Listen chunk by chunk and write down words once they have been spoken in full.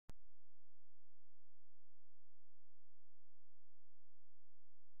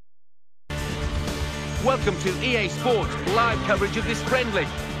Welcome to EA Sports live coverage of this friendly.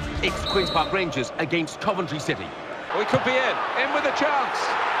 It's Queen's Park Rangers against Coventry City. We could be in with a chance,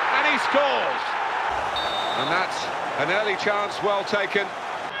 and he scores. And that's an early chance, well taken.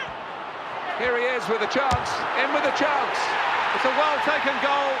 Here he is with a chance, in with a chance. It's a well-taken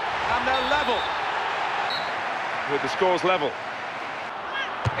goal, and they're level. With the scores level.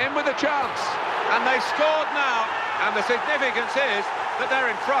 In with a chance, and they scored now, and the significance is that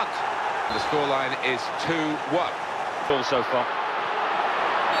they're in front. The scoreline is 2-1. Ball so far.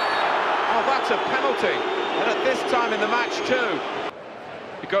 Oh, that's a penalty, and at this time in the match too.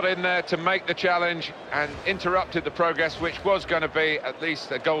 He got in there to make the challenge and interrupted the progress, which was going to be at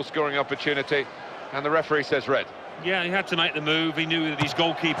least a goal-scoring opportunity, and the referee says red. Yeah, he had to make the move. He knew that his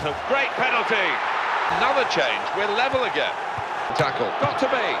goalkeeper... Great penalty. Another change. We're level again. Tackle. Got to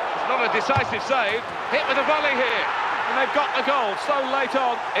be. It's not a decisive save. Hit with a volley here. And they've got the goal so late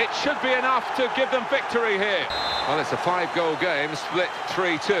on. It should be enough to give them victory here. Well, it's a 5-goal game, split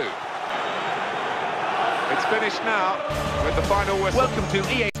 3-2. It's finished now with the final whistle. Welcome to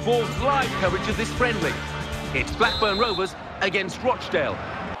EA Sports live coverage of this friendly. It's Blackburn Rovers against Rochdale.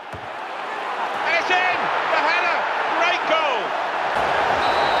 It's in! The header! Great goal!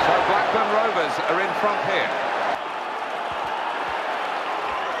 So Blackburn Rovers are in front here.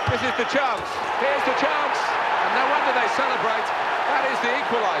 This is the chance. Here's the chance. And no wonder they celebrate. That is the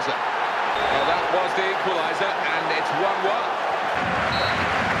equaliser. Well, that was the equaliser, and it's 1-1.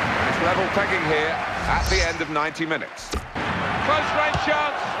 It's level pegging here at the end of 90 minutes. Close range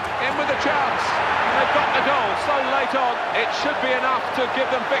chance, in with a chance. And they've got the goal so late on, it should be enough to give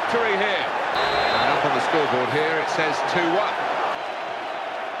them victory here. And up on the scoreboard here, it says 2-1.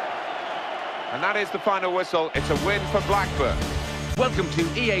 And that is the final whistle. It's a win for Blackburn. Welcome to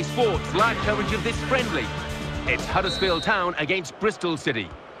EA Sports live coverage of this friendly. It's Huddersfield Town against Bristol City.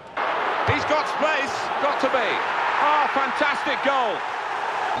 He's got space, got to be. Oh, fantastic goal.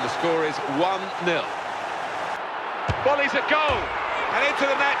 And the score is 1-0. Volley's a goal, and into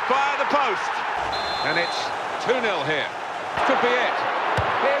the net via the post. And it's 2-0 here. Could be it.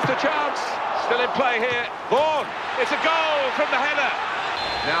 Here's the chance. Still in play here. Vaughan. It's a goal from the header.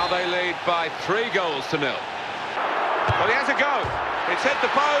 Now they lead by 3-0. Well, he has a go. It's hit the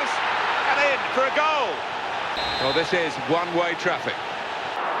post and in for a goal. Well, this is one-way traffic.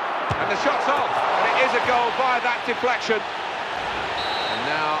 And the shot's on. And it is a goal by that deflection. And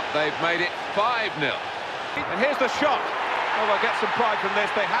now they've made it 5-0. And here's the shot. Oh, they'll get some pride from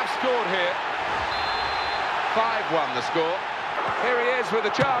this. They have scored here. 5-1 the score. Here he is with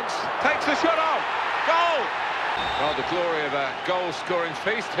a chance. Takes the shot on. Goal! Well, the glory of a goal-scoring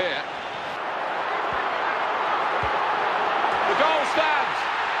feast here. The goal stands.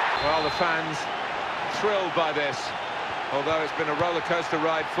 Well, the fans thrilled by this, although it's been a roller coaster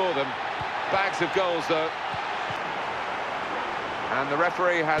ride for them. Bags of goals, though. And the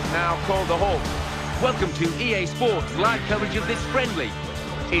referee has now called the halt. Welcome to EA Sports live coverage of this friendly.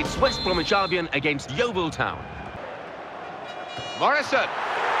 It's West Bromwich Albion against Yeovil Town. Morrison.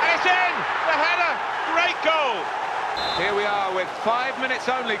 And it's in! The header! Great goal! Here we are with 5 minutes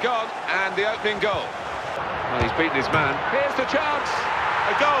only gone, and the opening goal. Well, he's beaten his man. Here's the chance.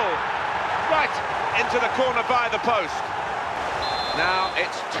 A goal. Right into the corner by the post. Now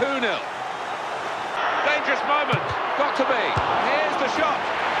it's 2-0. Dangerous moment. Got to be. Here's the shot.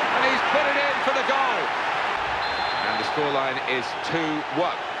 And he's put it in for the goal. And the scoreline is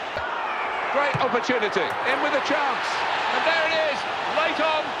 2-1. Great opportunity. In with a chance. And there it is. Late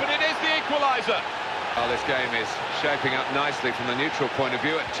on, but it is the equaliser. Well, this game is shaping up nicely from the neutral point of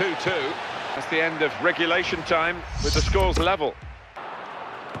view at 2-2. That's the end of regulation time with the scores level.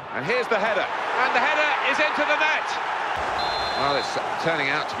 And here's the header. And the header is into the net. Well, it's turning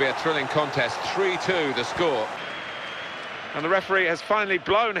out to be a thrilling contest. 3-2 the score. And the referee has finally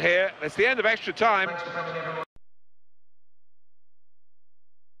blown here. It's the end of extra time.